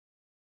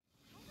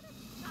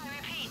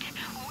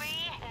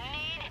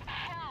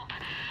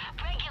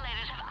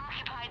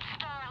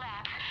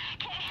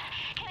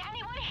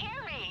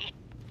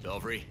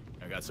Belfry,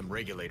 I got some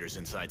regulators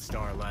inside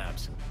Star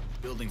Labs.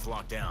 Building's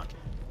locked down,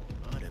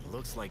 but it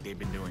looks like they've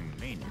been doing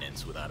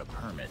maintenance without a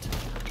permit.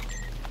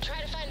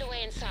 Try to find a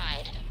way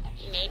inside.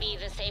 Maybe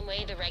the same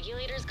way the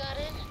regulators got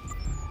in?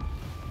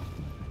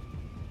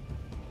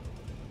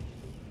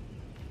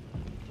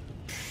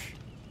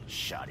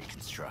 Shoddy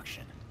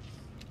construction.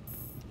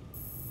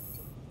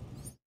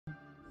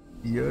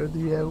 You're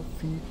the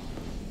outfit.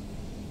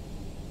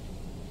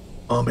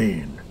 I'm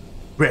in.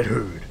 Red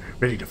Herd,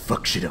 ready to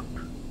fuck shit up.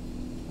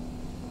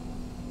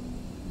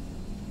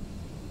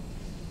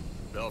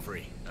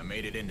 Belfry, I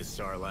made it into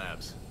Star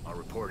Labs. I'll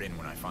report in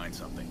when I find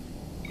something.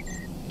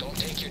 Don't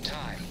take your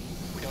time.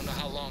 We don't know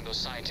how long those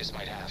scientists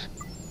might have.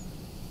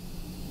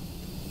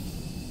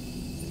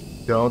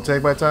 Don't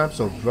take my time,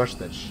 so rush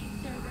that shit.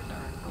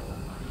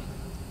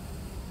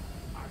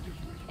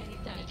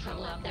 Any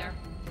trouble out there?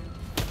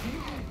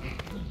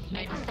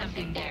 Maybe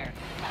something there.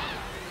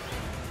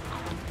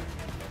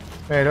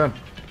 How you doing?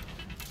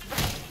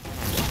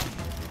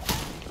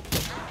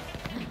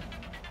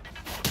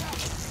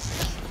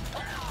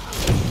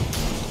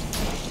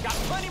 Got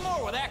plenty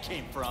more where that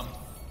came from.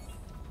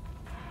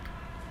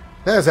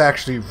 That is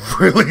actually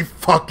really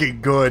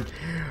fucking good.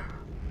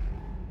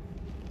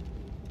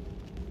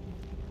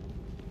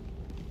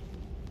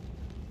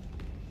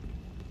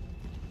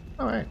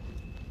 Alright.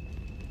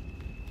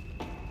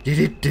 Did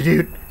it.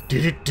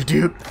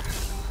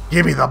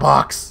 Give me the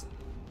box.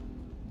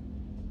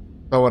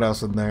 Oh, what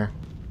else in there?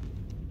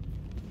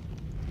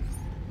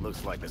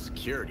 Looks like the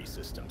security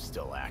system's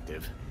still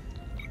active.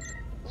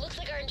 Looks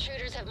like our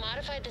intruders have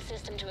modified the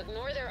system to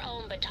ignore their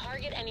own but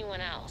target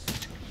anyone else.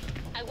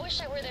 I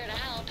wish I were there to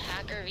help,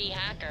 hacker v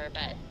hacker,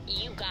 but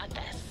you got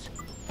this.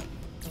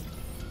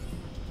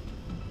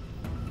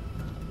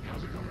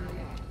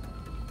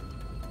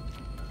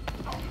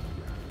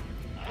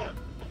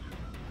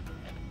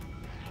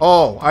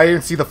 Oh, I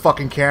didn't see the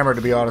fucking camera,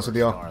 to be honest with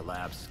you. Star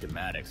Labs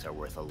schematics are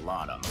worth a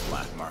lot on the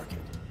black market.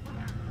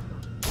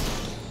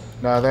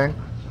 Nothing.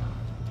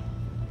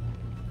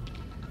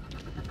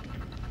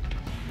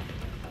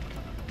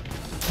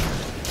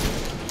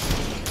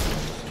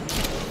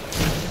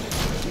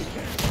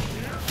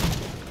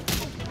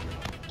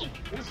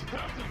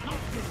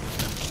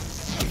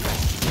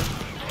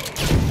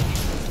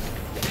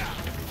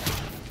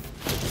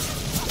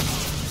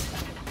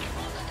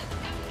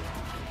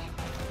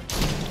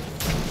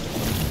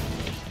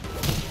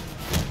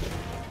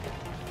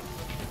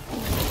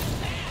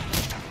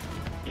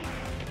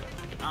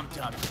 I'm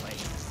done playing.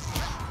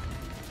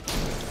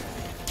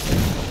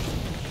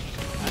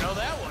 I know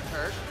that one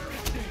hurt.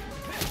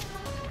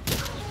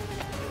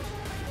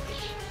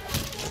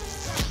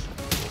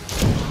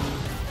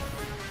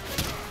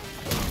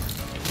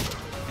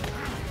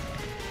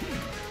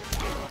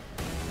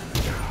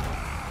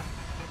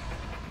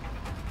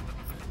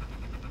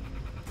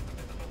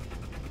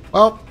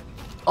 Well,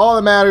 all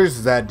that matters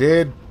is that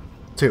did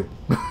two.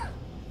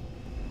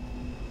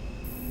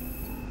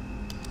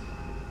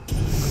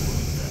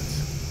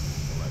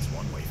 That's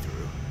one way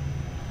through.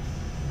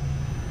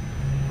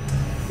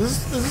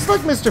 Is this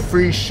like Mr.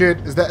 Freeze shit?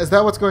 Is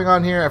that what's going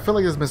on here? I feel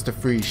like it's Mr.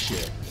 Freeze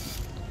shit.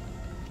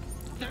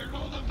 There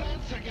go the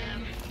vents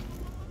again.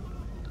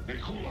 They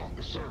cool off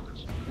the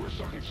servers. We're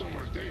sucking so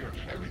much data,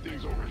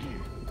 everything's over here.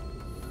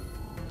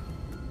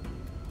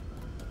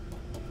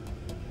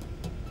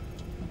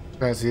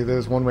 I see,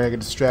 there's one way I could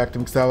distract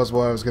him, because that was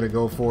what I was going to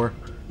go for.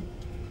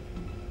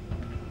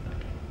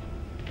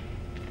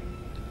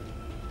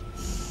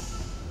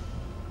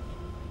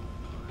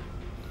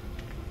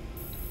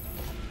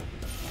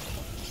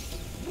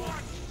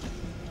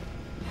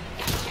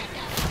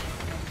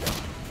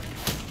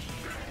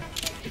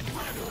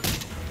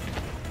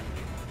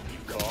 You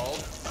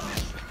called?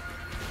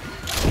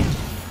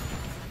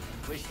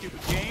 Play stupid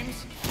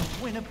games?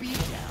 Win a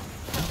beatdown.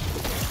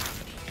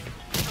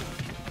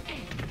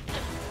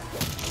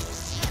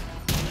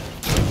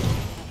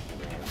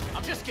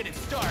 I'm just getting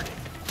started.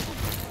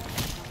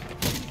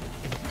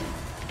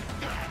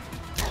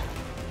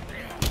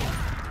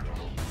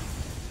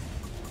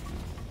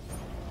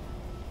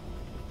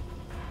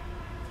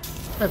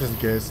 That just in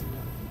case.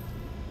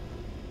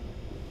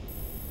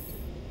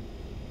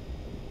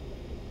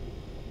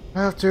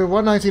 After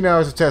 119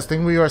 hours of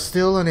testing, we are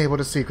still unable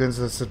to sequence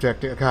the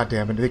subjective. God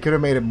damn it! They could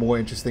have made it more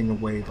interesting a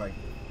way, like,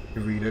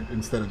 to read it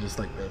instead of just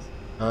like this.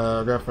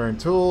 Graphite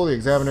tool, the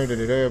examiner.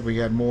 If we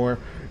had more of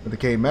the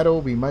decayed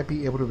metal, we might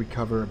be able to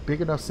recover a big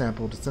enough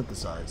sample to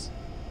synthesize.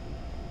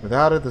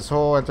 Without it, this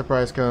whole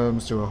enterprise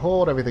comes to a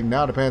halt. Everything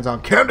now depends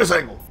on Candace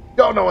Angle.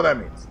 Don't know what that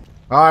means.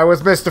 Alright,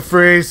 what's Mr.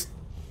 Freeze?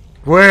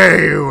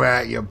 Where you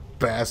at, you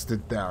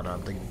bastard? Down,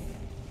 I'm thinking.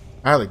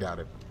 I highly doubt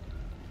it.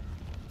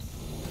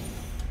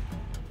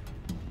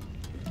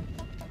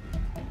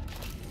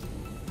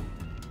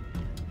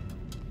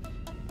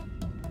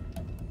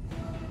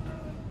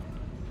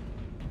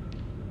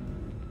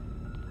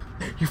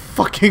 You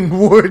fucking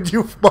would,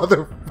 you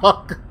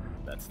motherfucker.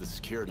 That's the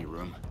security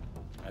room.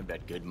 I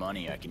bet good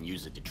money I can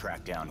use it to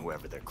track down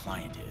whoever their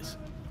client is.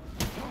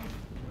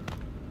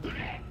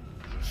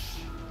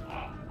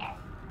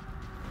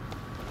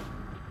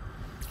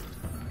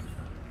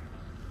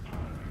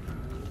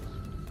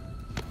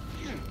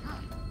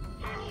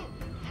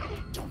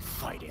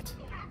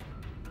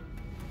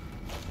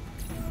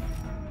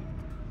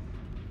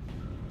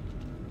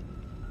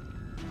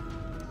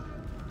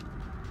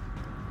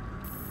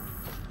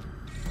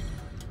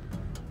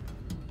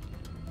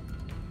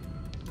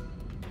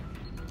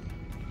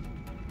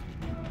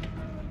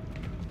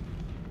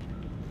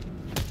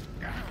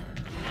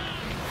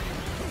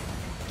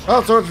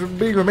 All sorts of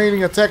being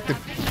remaining detected.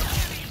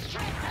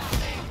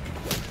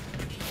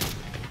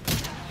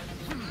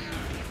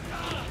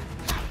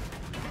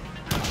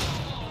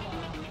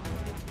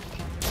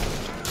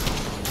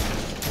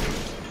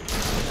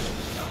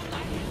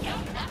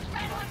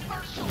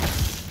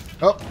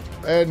 Oh,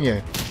 and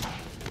yeah.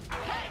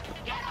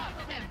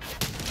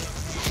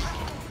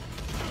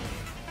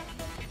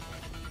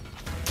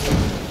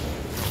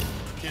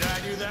 Did I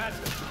do that?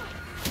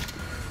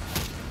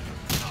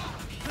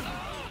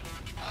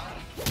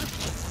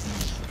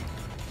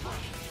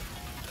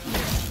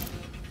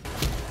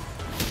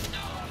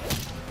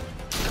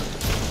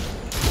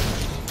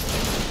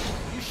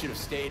 You should have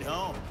stayed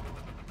home.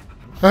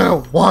 I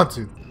don't want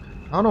to.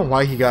 I don't know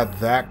why he got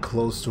that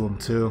close to him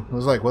too. I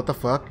was like, what the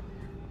fuck?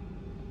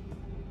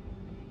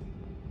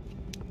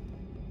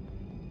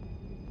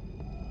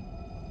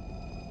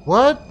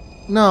 What?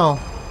 No.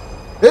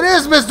 It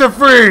is Mr.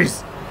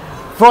 Freeze!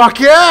 Fuck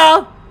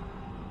yeah!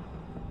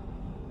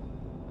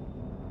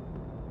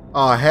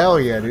 Oh, hell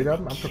yeah, dude.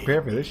 I'm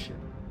prepared for this shit.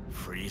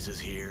 Freeze is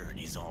here and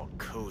he's all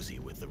cozy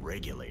with the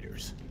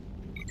regulators.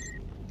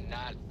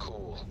 Not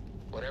cool.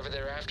 Whatever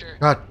they're after,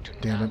 God do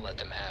damn not it. let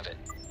them have it.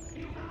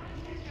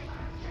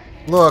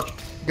 Look,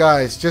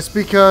 guys, just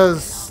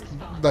because,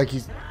 like,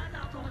 he's... I'm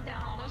not going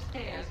down all those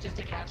stairs just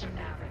to catch him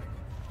napping.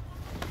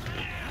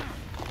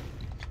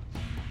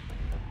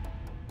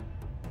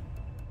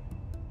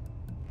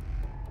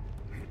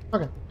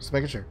 Okay, just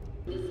making sure.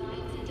 The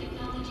Science and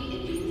Technology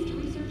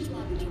Advanced Research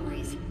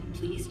Laboratories.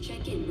 Please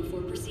check in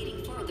before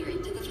proceeding farther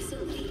into the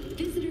facility.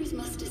 Visitors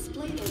must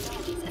display their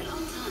badges at all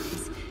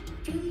times.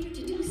 Failure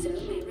to do so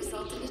may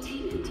result in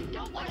detainment.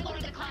 Don't want to go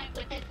to the client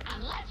with it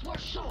unless we're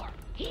sure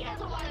he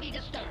doesn't want to be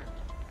disturbed.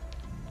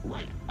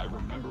 Right, I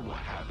remember what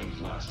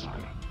happened last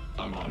time.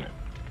 I'm on it.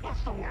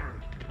 What's the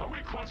word? Are we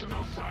clutching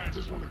those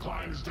scientists when the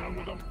client is done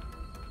with them?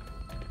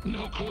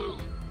 No clue.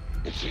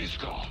 It's his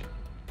call.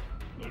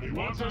 If he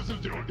wants us to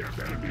do it, there's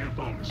gonna be a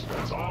bonus.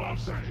 That's all I'm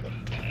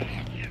saying.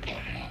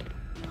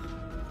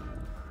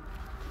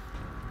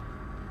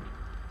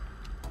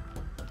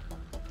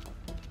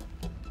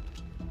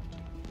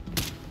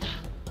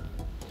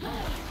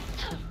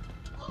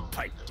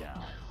 Pipe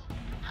down.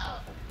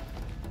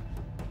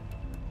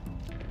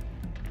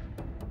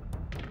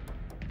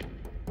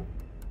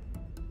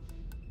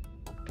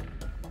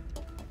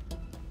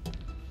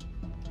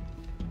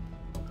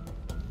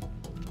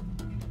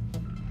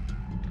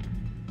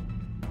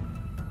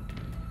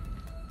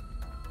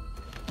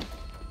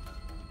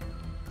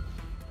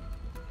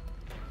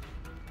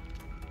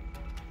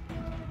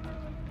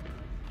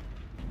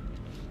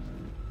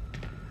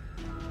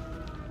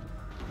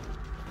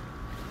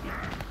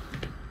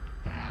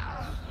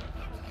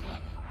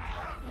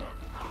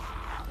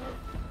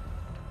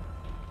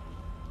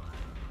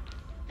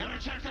 Gonna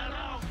check that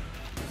out.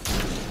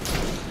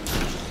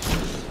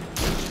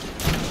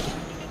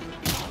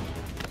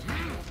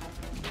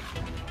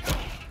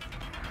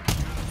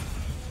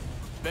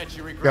 Bet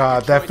you regret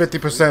God, your that choice.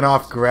 50%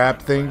 off grab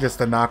thing just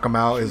to knock him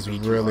out is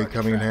Shouldn't be too really hard to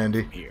coming in track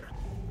handy. from here.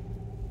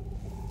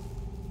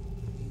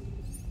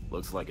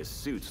 Looks like his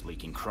suit's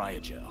leaking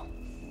cryogel.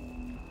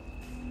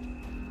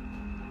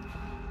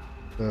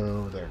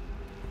 So, there.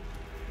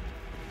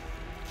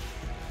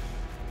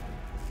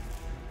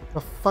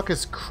 What the fuck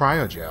is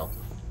cryogel?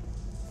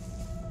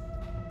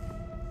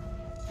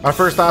 Our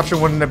first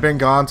option wouldn't have been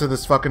gone to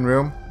this fucking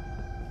room.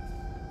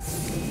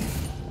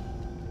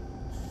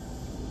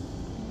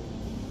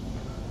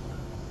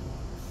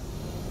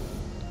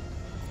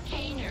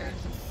 Hey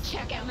nerds,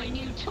 check out my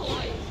new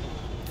toys.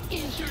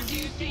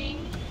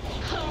 Introducing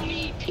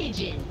Homie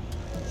Pigeon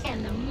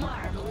and the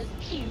marvelous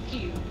Pew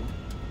Pew.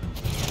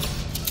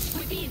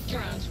 With these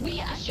drones,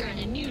 we usher in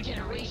a new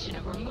generation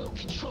of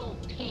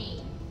remote-controlled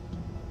pain.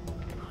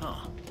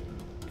 Huh.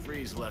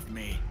 Freeze left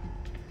me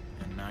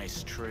a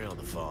nice trail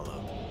to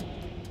follow.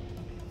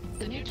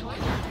 The new toys.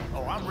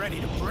 Oh, I'm ready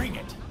to bring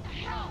it.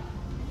 Hell,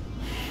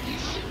 you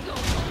should go.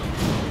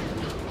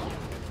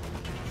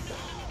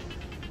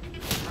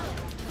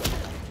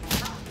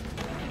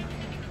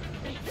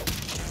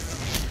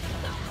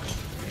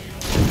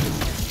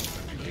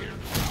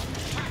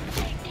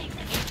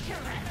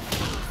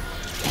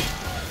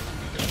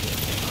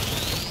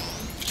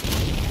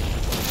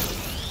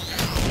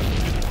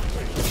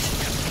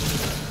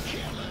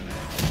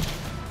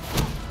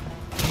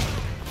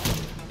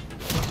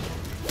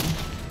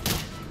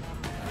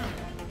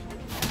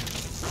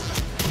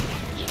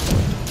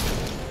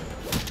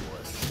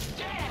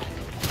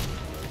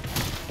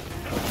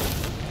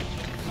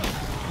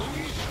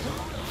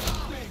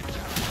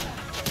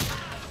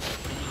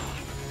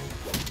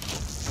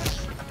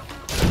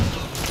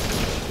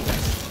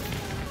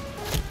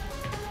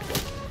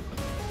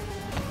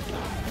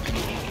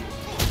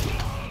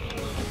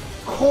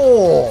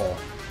 Cool.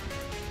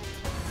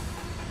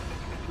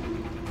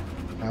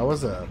 That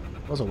was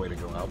a way to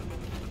go out.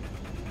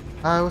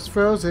 I was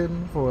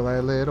frozen for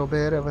a little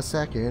bit of a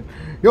second.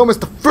 Yo,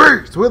 Mr.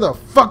 Freeze, where the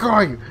fuck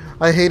are you?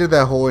 I hated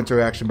that whole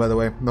interaction, by the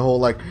way. The whole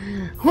like,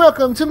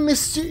 welcome to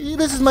Mr.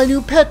 This is my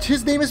new pet.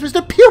 His name is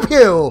Mr. Pew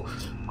Pew.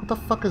 What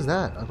the fuck is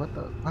that? What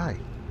the? Why?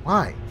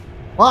 Why?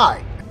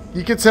 Why?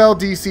 You can tell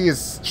DC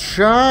is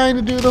trying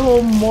to do the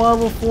whole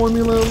Marvel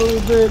formula a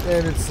little bit,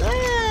 and it's This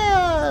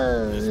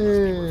must be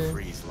where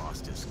Freeze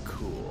lost his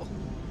cool.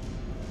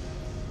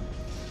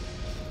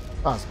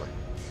 possibly.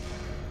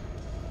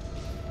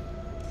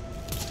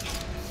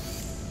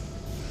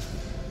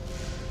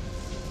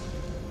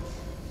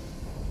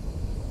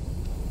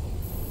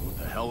 What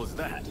the hell was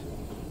that?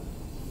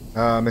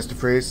 Mr.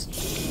 Freeze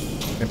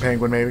and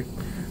Penguin, maybe.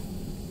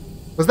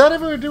 Was that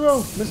ever a duo,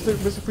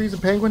 Mr. Freeze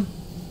and Penguin?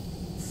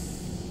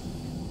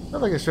 I feel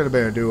like it should have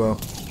been a duo.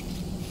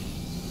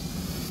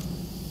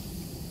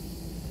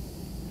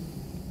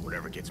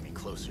 Whatever gets me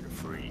closer to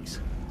Freeze.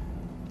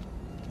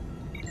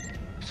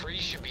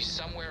 Freeze should be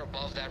somewhere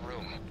above that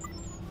room.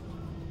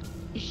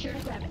 Be sure to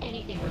grab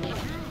anything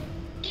related.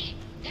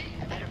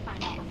 I better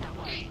find out what that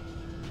was.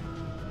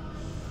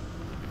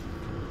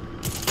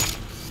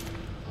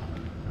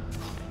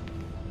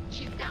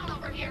 She's down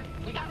over here.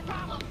 We got a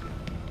problem.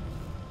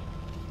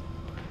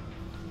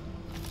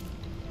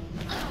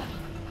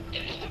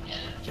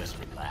 Just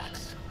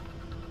relax.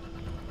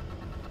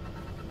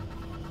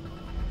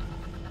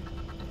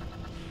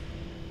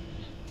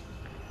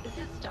 This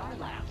is Star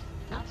Labs,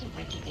 not some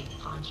rinky-dink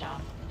pawn shop.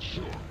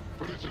 Sure,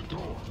 but it's a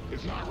door.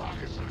 It's not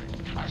rocket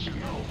science. I should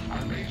know.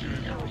 I majored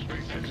in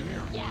aerospace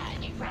engineering. Yeah,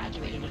 and you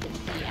graduated with a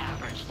C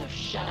average, so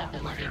shut up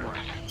and let me work.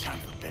 Time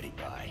for Betty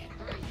Bye.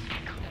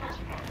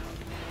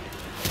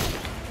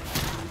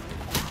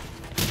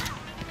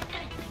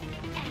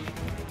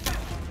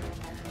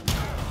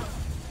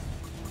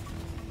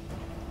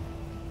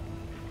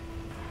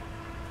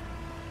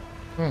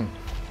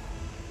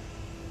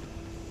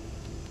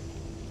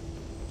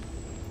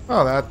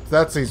 Oh,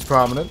 that seems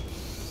prominent.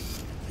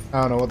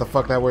 I don't know what the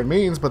fuck that word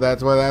means, but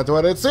that's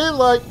what it seems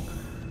like.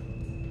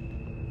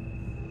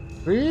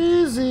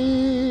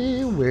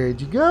 Freezy,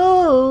 where'd you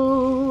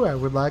go? I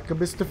would like a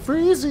Mr.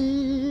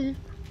 Freezy.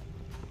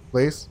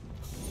 Please?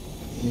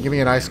 Can you give me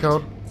an ice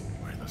code?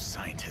 Where are those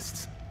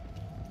scientists?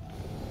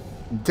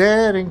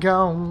 Dead and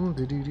gone.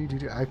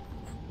 I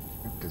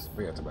just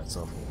forgot to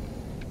myself.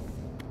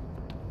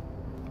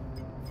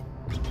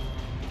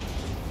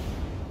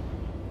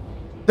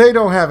 They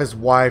don't have his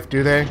wife,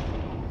 do they?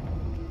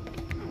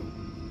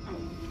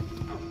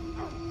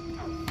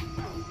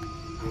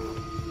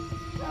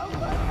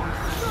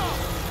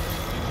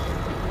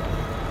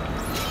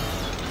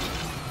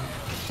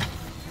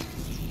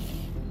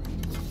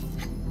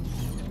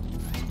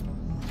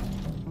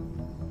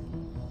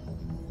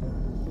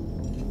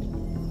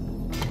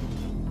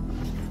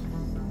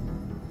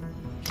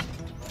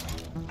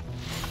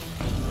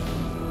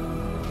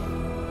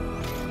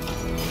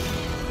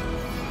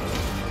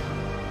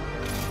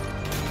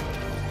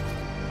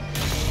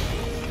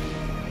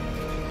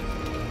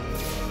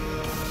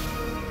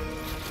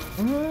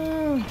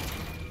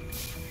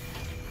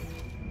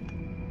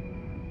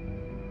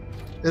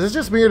 Is it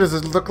just me, or does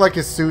it look like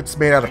his suit's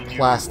made out of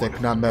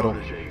plastic, not metal?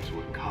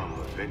 Would come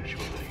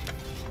eventually.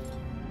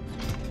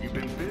 You've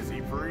been busy,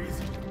 Freeze.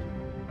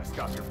 I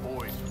stopped your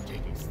boys from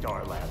taking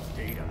Star Labs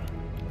data.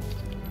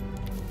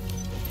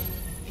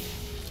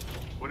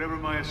 Whatever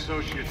my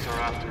associates are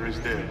after is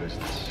their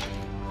business.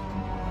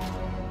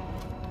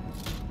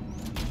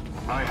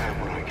 I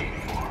have what I came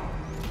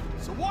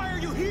for. So why are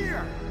you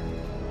here?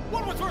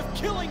 What was worth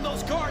killing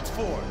those guards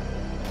for?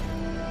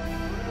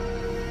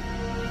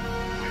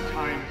 My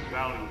time is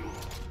valuable.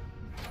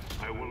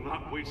 I will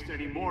not waste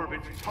any more of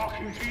it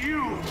talking to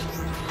you!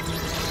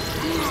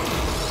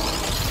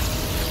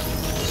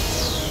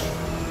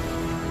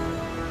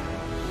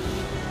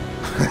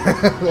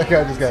 That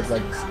guy just got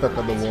like stuck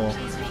on the wall.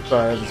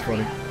 Sorry, that was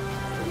funny.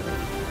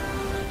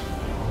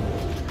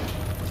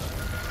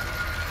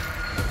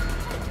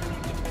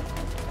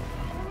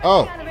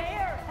 Oh.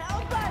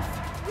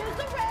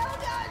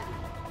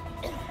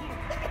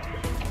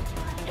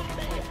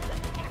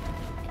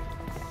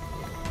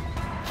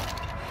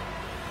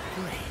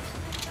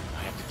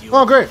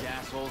 Oh, great.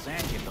 Assholes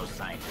and get those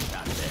scientists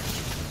out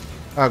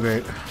of Oh,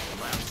 great. there.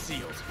 The lab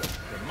sealed.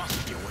 There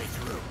must be a way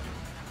through.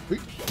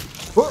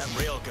 Whoa. That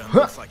railgun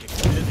looks like it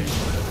could do this.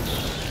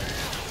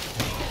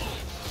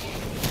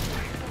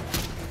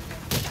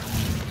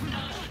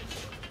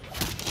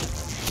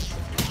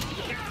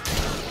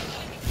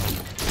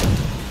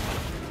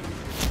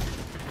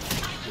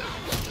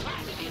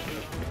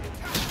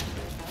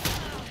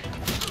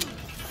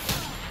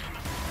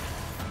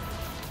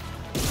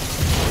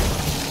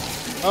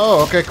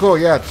 Oh, okay, cool.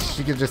 Yeah,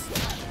 she could just.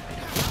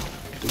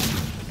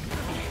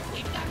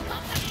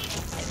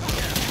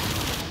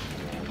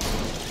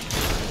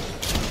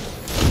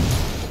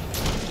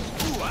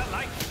 Ooh, I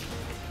like it.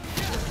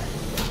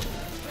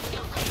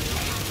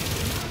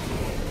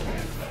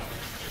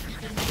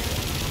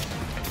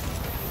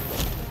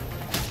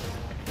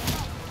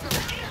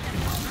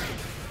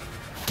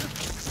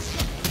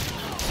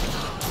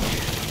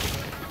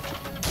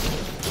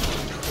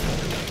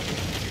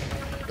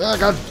 Oh,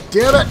 God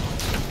damn it!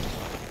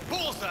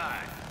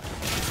 Bullseye.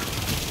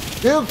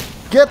 You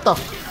get the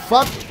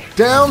fuck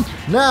down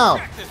now!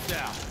 Check this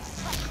out.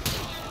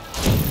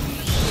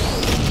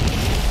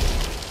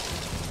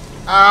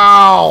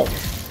 Ow!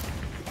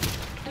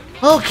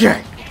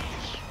 Okay.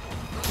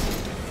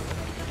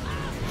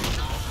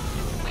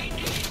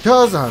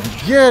 Because I'm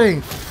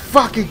getting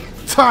fucking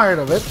tired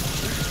of it.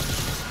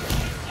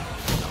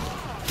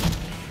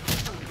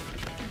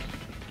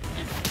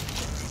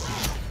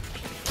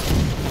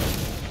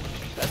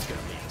 That's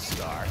gonna be a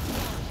scar.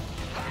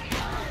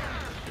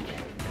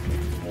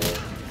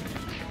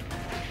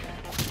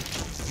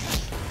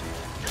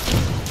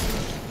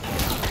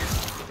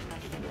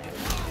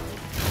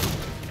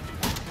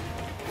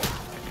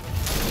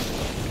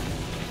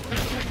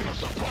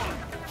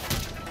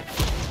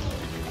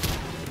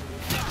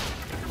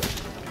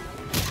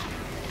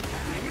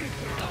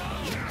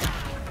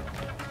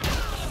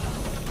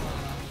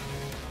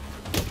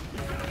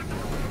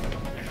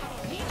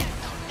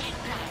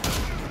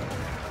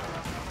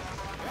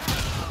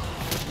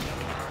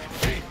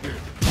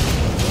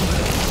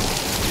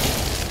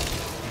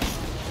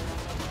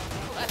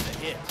 That's a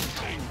hit.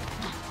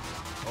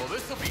 Oh,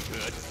 this'll be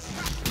good.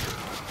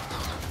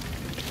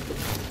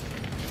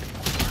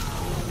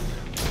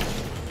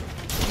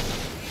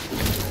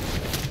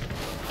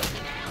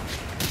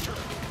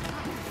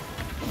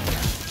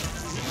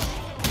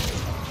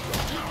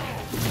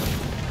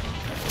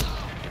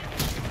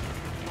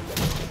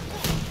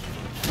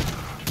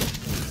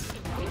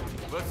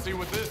 Let's see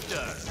what this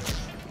does.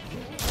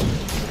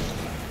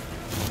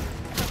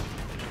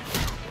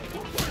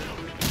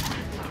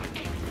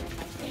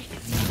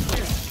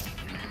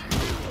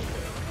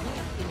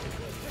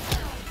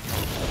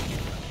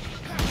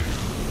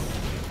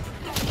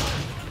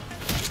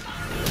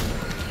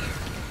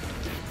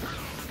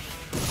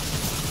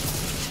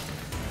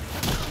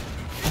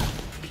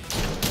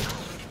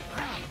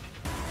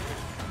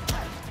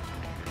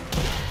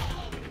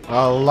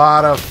 A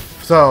lot of,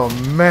 so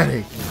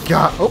many.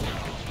 God. Oh.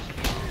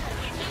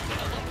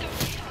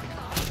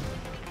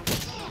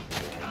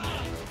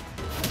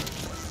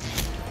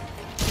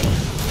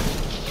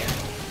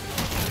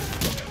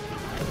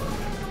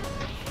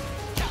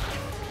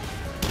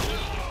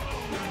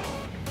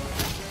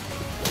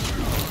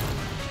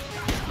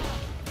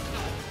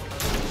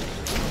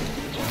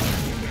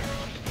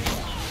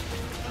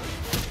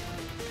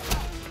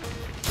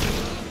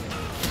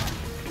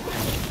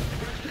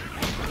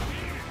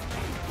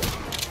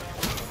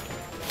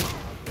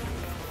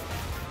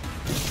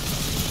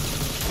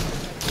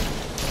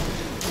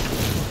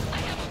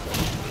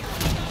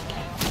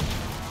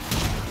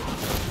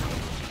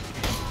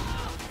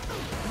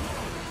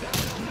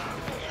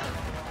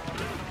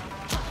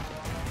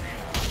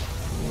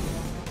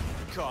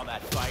 Call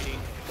that fighting?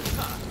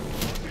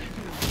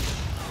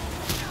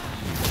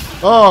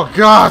 Oh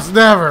God, it's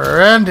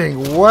never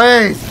ending.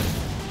 Wait.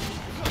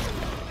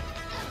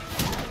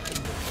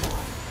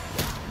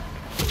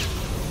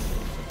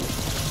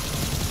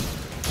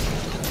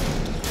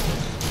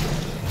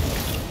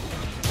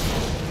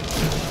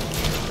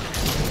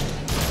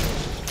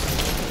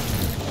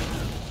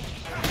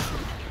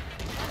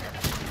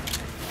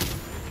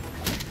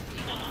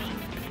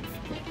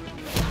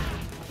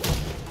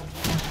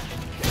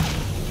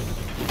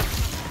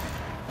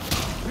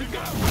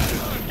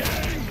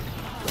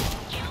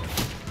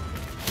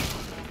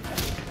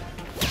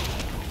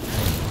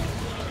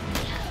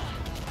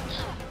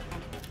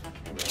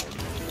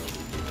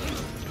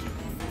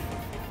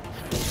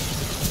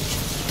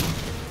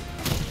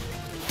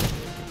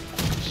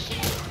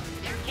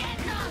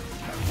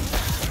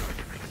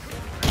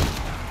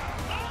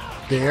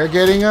 They're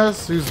getting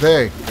us? Who's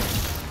they?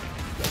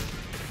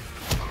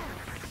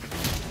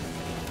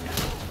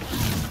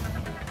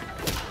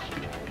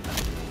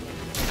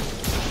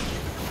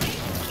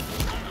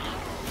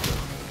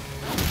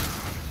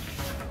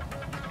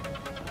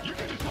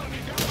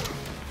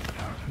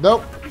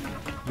 Nope.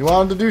 You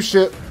want him to do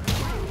shit.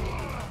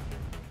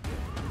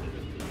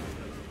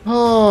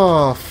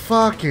 Oh,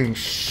 fucking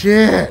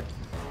shit.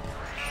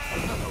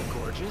 Hello,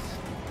 gorgeous.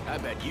 I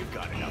bet you've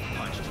got enough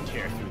punch to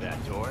tear through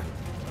that door.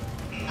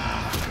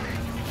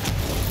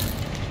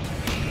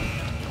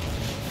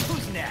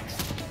 Who's next?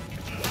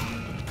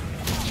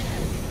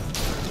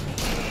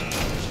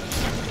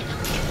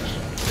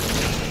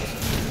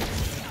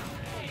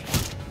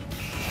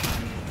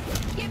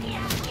 Get me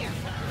out of here!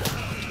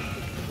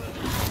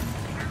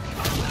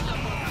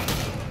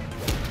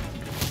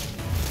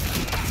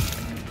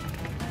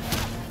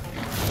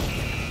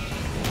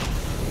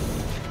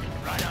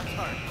 Right on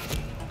target.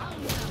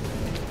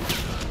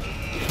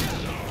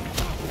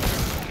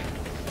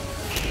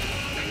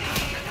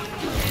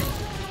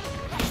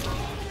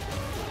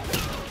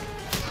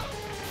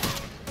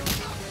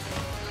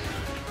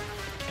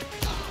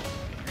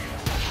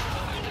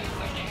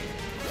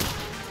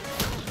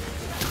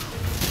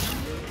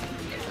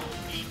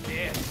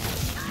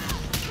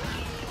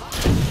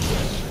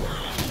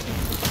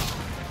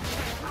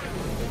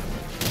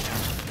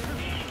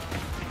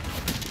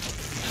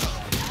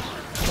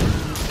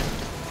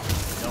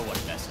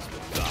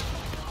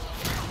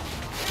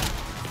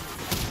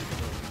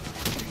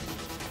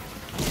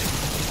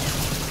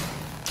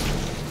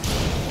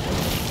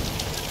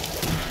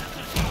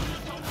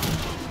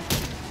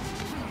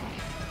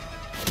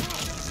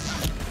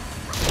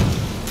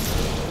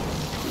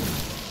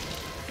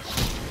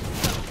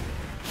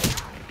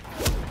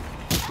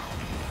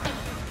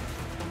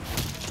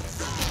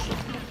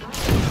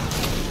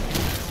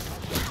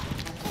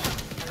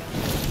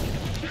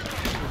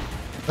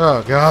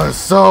 Oh god, there's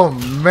so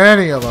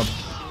many of them.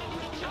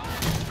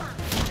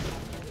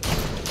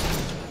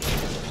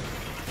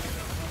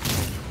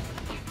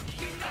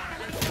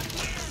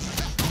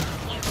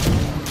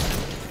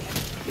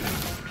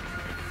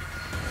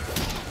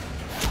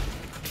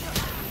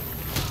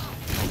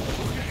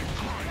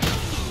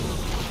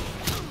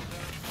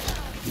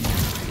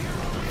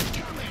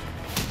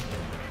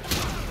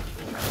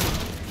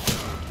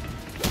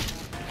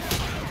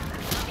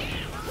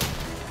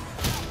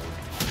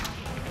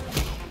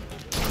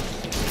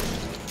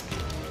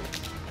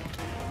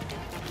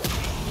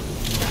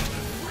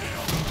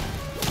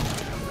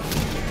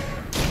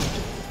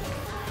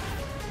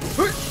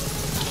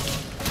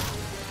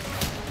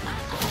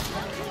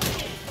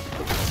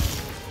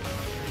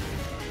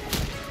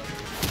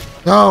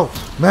 So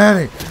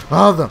many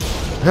of them.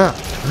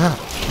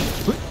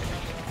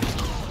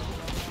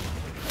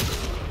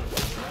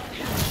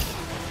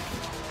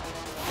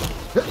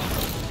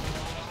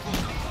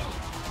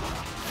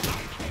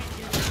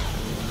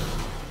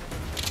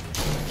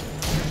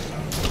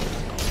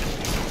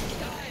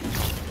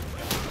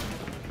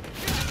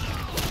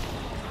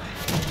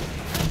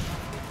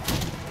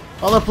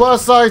 On the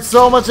plus side,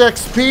 so much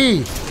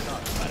XP.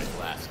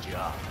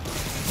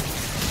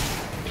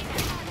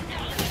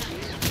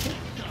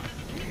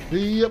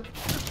 Yep.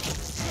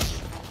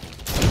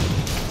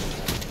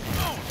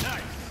 Oh,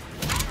 nice.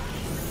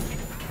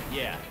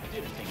 Yeah, I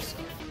didn't think so.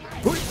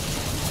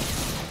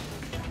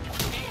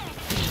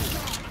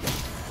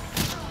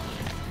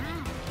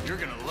 You're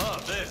gonna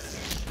love this.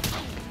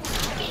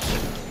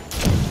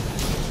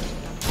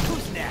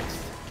 Who's next?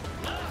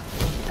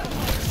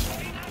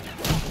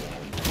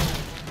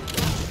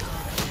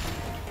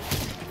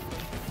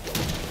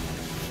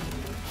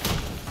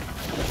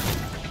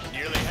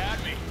 Nearly had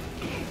me.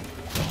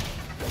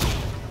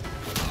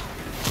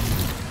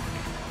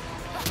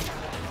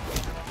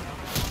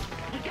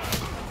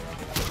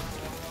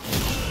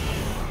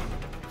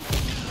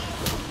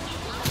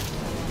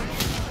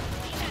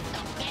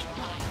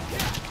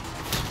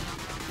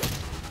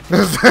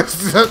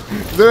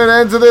 Is there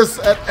an end to this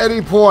at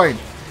any point?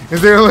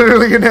 Is there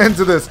literally an end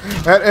to this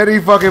at any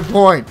fucking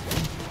point?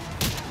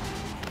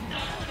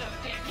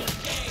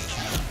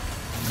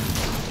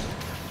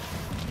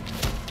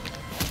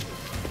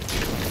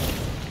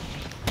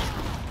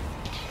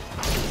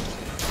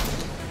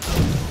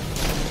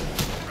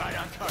 Right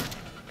on target.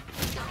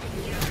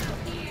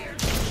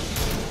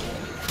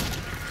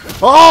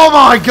 Oh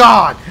my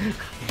god!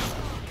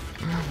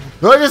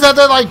 Do I just have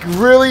to like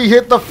really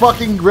hit the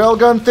fucking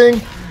railgun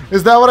thing?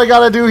 Is that what I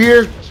gotta do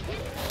here?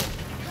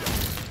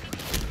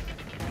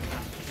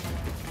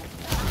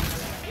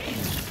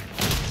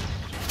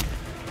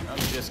 I'm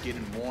just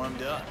getting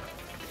warmed up.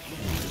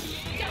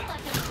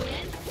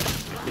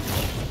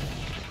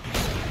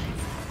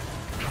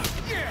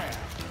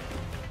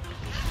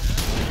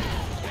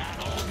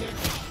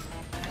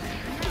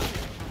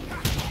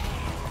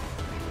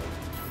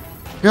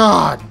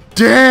 God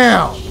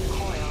damn!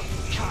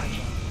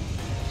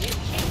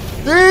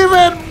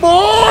 Even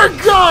more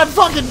god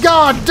fucking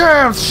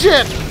goddamn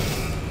shit!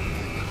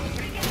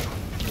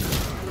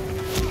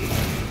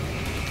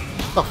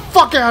 The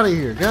fuck out of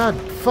here! God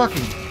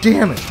fucking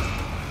damn it!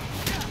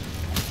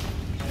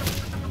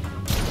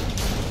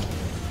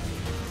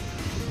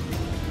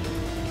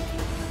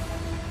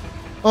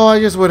 Oh, I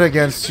just went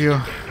against you.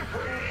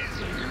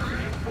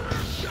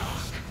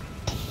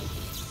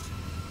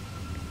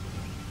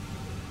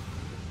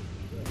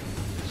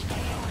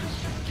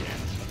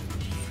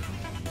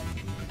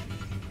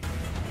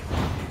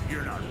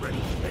 You're not ready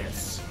for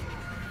this.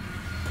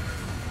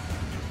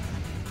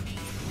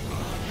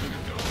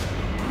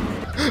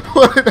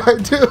 What did I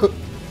do?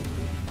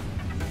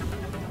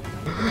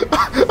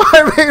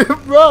 I made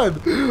him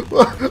run!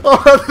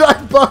 Oh, did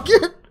I bug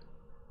it?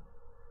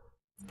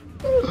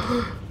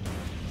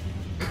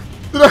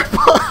 Did I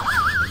bug?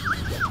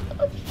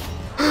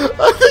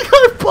 I think I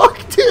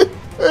bugged it!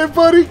 Hey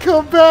buddy,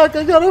 come back!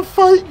 I gotta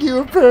fight you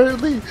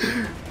apparently!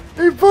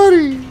 Hey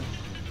buddy!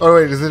 Oh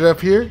wait, is it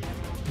up here?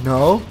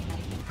 No?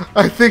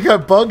 I think I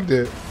bugged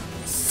it.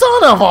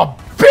 Son of a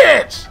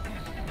bitch!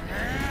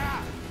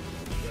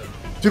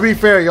 To be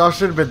fair, y'all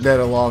should have been dead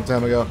a long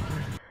time ago.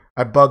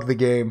 I bugged the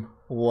game.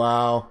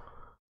 Wow.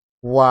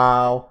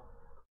 Wow.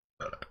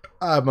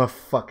 I'm a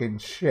fucking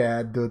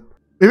Chad, dude.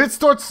 If it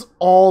starts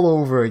all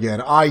over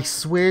again, I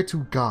swear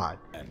to God.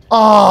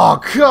 Oh,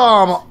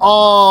 come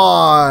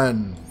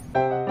on!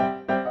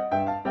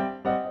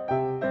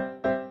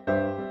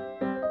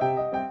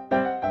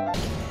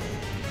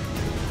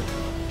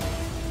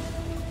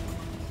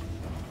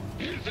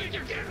 You think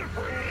you're getting a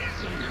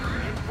breeze?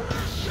 You're in for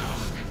a shock.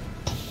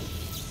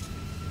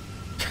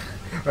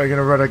 Are you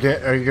gonna run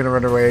again? Are you gonna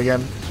run away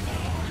again?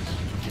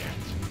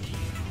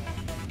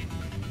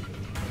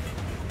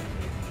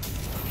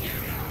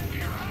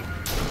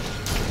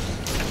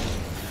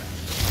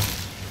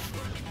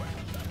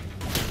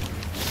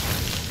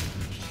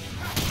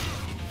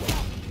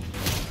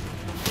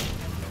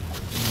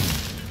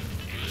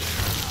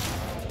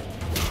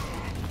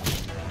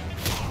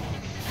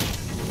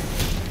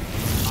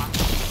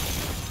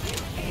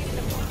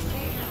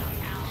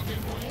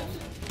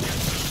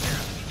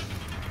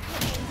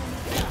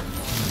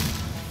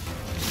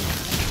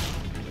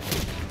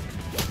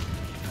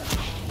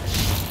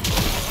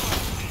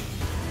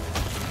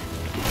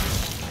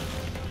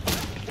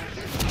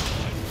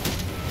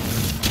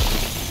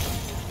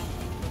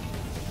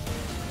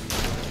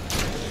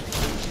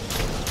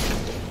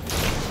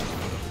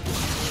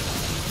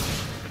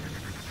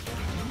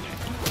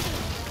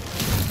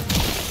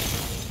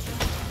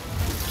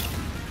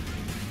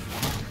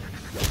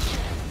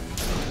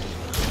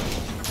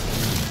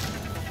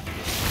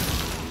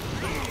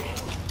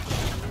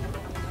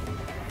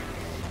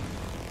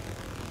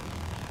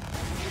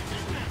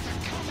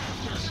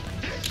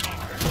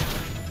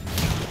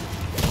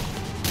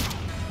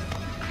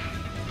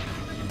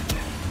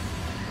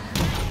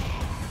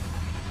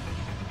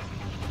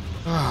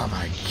 Oh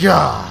my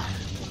god.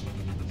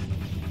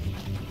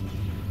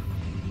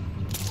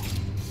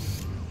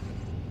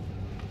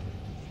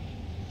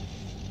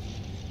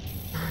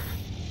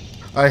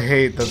 I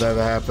hate that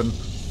happened.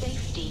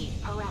 Safety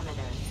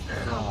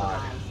parameters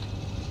compromised.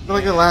 I feel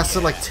like it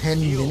lasted like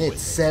 10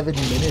 minutes, 7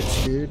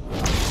 minutes, dude.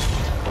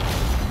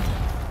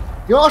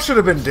 Y'all should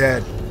have been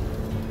dead.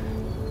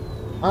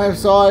 I am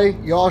sorry,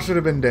 y'all should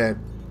have been dead.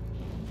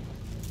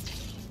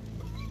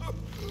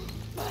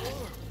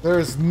 There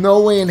is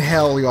no way in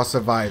hell y'all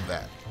survived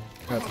that.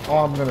 That's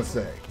all I'm gonna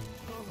say.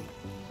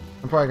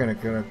 I'm probably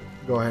gonna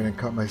go ahead and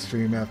cut my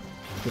stream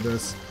after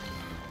this.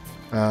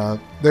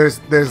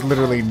 There's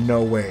literally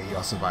no way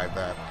y'all survived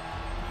that.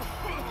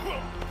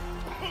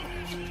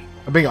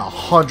 I'm being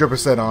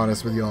 100%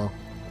 honest with y'all.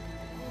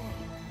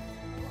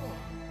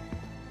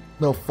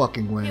 No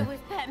fucking way. It was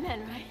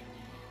Batman, right?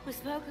 We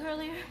spoke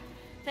earlier.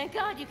 Thank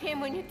God you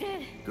came when you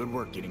did. Good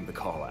work getting the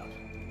call out.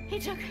 He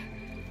took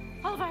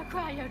all of our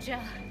cryo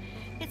gel.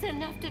 It's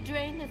enough to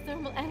drain the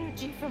thermal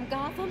energy from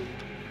Gotham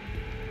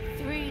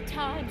 3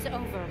 times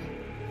over.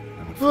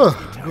 I'm gonna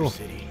freeze the entire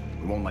city.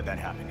 We won't let that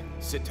happen.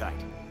 Sit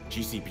tight.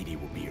 GCPD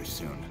will be here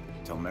soon.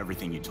 Tell them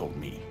everything you told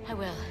me. I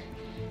will.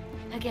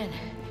 Again,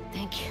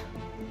 thank you.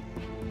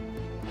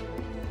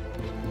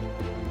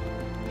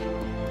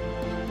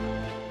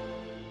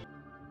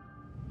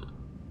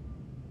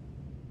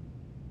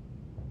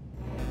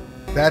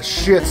 That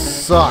shit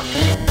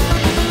sucked.